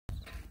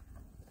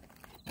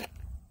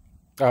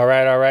All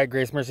right.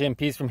 Grace, mercy, and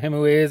peace from him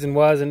who is and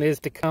was and is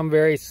to come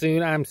very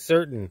soon, I'm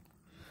certain.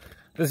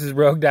 This is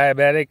Rogue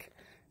Diabetic,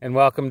 and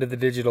welcome to the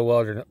digital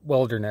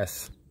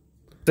wilderness.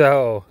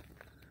 So,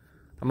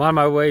 I'm on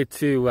my way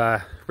to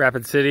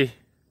Rapid City,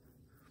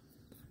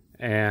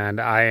 and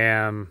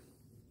I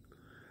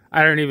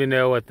don't even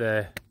know what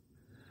the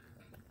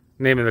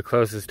name of the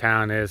closest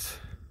town is.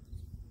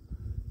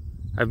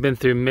 I've been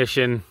through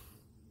Mission,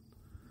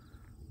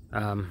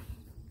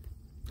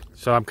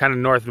 so I'm kind of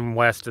north and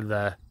west of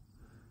the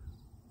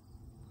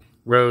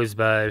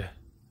Rosebud,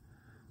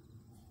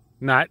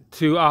 not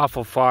too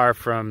awful far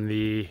from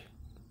the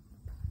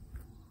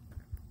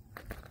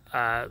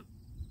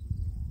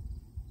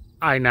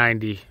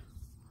I-90,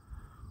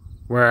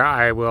 where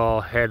I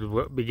will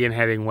begin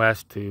heading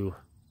west to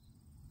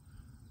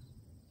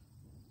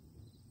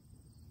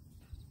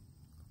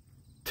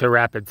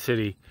Rapid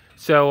City.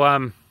 So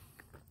I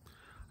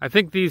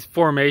think these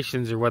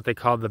formations are what they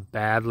call the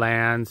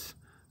Badlands.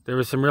 There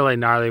were some really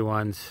gnarly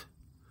ones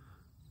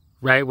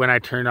right when I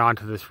turned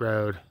onto this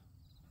road.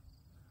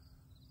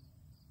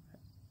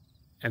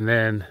 And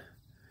then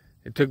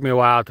it took me a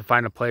while to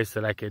find a place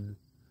that I could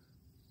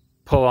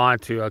pull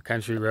onto, a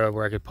country road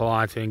where I could pull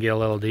onto and get a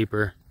little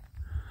deeper.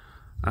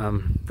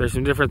 There's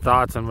some different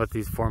thoughts on what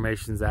these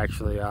formations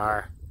actually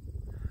are.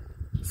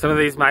 Some of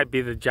these might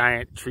be the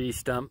giant tree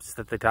stumps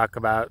that they talk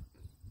about.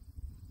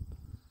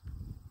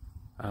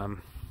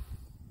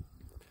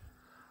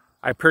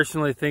 I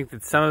personally think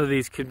that some of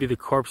these could be the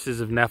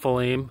corpses of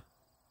Nephilim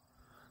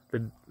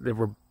that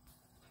were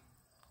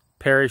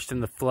perished in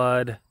the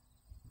flood.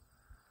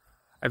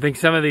 I think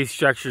some of these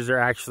structures are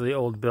actually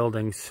old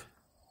buildings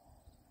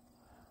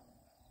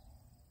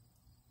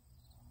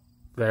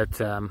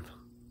that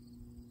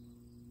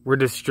were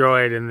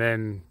destroyed and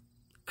then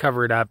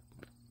covered up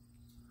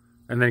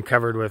and then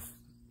covered with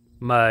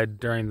mud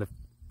during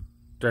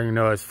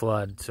Noah's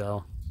flood.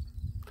 So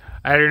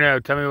I don't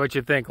know. Tell me what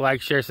you think. Like,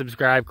 share,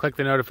 subscribe, click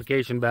the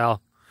notification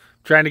bell.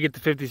 I'm trying to get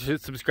to 50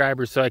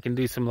 subscribers so I can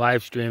do some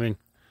live streaming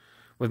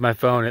with my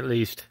phone at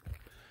least.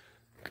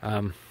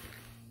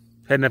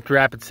 Heading up to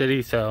Rapid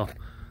City, so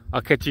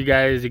I'll catch you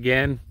guys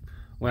again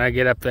when I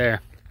get up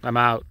there. I'm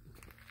out.